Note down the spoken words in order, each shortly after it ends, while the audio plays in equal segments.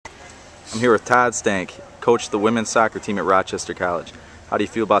I'm here with Todd Stank, coach of the women's soccer team at Rochester College. How do you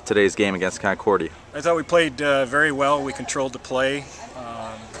feel about today's game against Concordia? I thought we played very well. We controlled the play.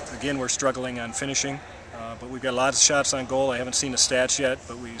 Again, we're struggling on finishing, but we've got lots of shots on goal. I haven't seen the stats yet,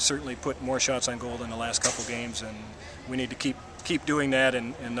 but we certainly put more shots on goal than the last couple games, and we need to keep doing that,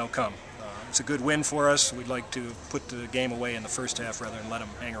 and they'll come. It's a good win for us. We'd like to put the game away in the first half rather than let them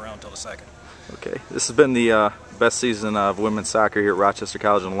hang around until the second. Okay, this has been the best season of women's soccer here at Rochester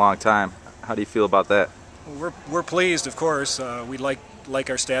College in a long time. How do you feel about that? We're pleased, of course. We'd like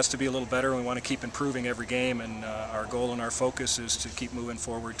our stats to be a little better, and we want to keep improving every game, and our goal and our focus is to keep moving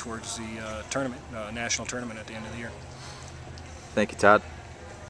forward towards the national tournament at the end of the year. Thank you, Todd.